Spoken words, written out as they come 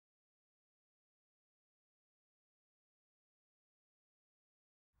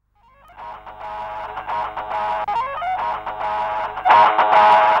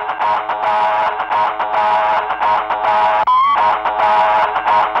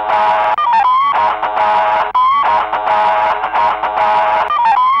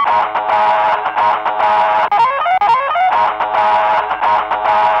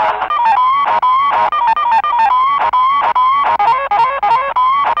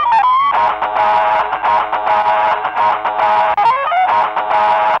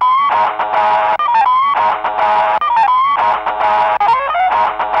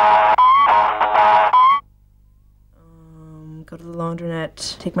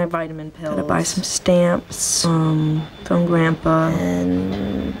take my vitamin pills. Gotta buy some stamps from Grandpa.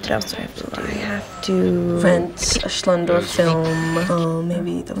 And what else do I have to do? I have to rent a Schlendorf film.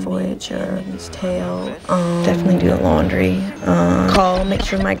 Maybe The Voyager, His Tale. Definitely do the laundry. Call, make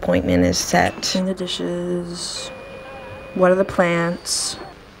sure my appointment is set. Clean the dishes. Water the plants.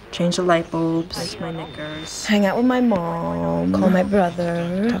 Change the light bulbs. Lace my knickers. Hang out with my mom. Call my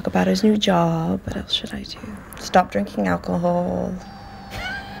brother. Talk about his new job. What else should I do? Stop drinking alcohol.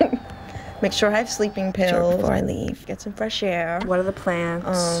 Make sure I have sleeping pills before I leave. Get some fresh air. Water the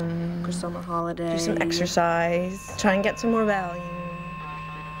plants. For summer holiday. Do some exercise. Try and get some more value.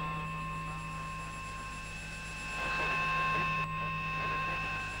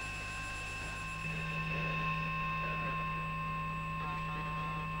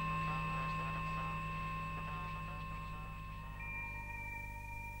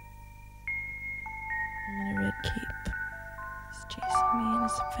 I'm in a red cape. He's chasing me in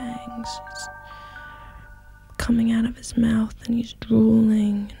his fangs. He's coming out of his mouth and he's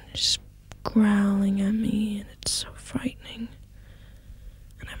drooling and just growling at me, and it's so frightening.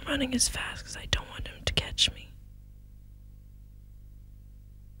 And I'm running as fast because I don't want him to catch me.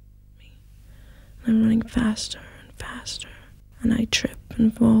 And I'm running faster and faster, and I trip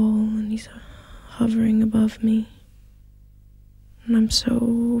and fall, and he's hovering above me. And I'm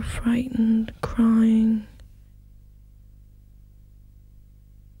so frightened, crying.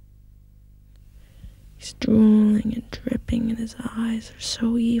 He's drooling and dripping, and his eyes are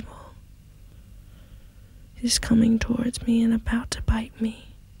so evil. He's coming towards me and about to bite me.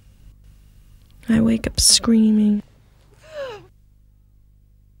 I wake up screaming.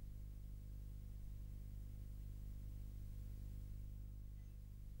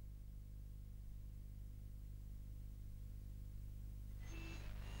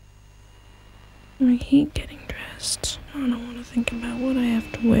 I hate getting dressed. I don't want to think about what I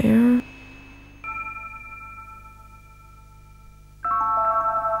have to wear.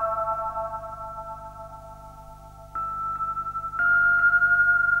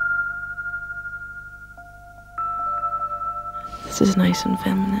 This is nice and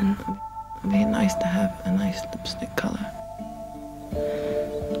feminine. It'd be nice to have a nice lipstick color.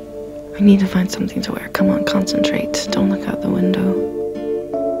 I need to find something to wear. Come on, concentrate. Don't look out the window.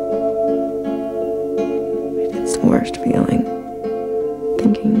 It's the worst feeling.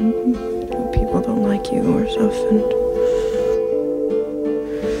 Thinking people don't like you or stuff, and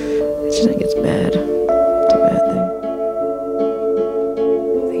I just think it's bad. It's a bad thing.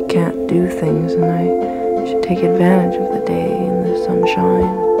 They can't do things, and I should take advantage of the day and the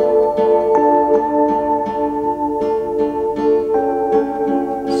sunshine.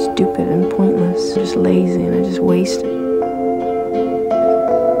 Stupid and pointless, just lazy, and I just waste it.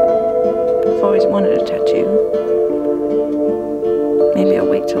 I've always wanted a tattoo. Maybe I'll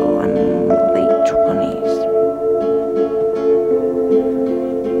wait till I'm late 20s.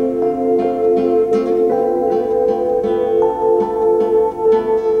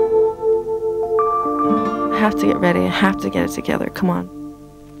 I have to get ready. I have to get it together. Come on.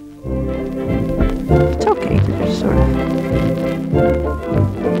 It's okay. Just sort of.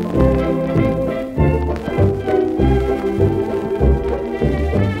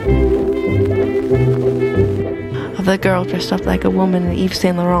 The girl dressed up like a woman in Yves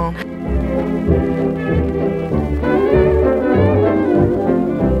Saint Laurent.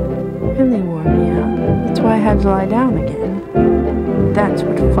 Really wore me out. That's why I had to lie down again. That's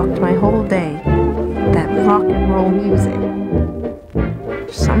what fucked my whole day. That rock and roll music.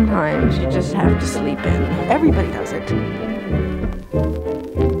 Sometimes you just have to sleep in. Everybody does it.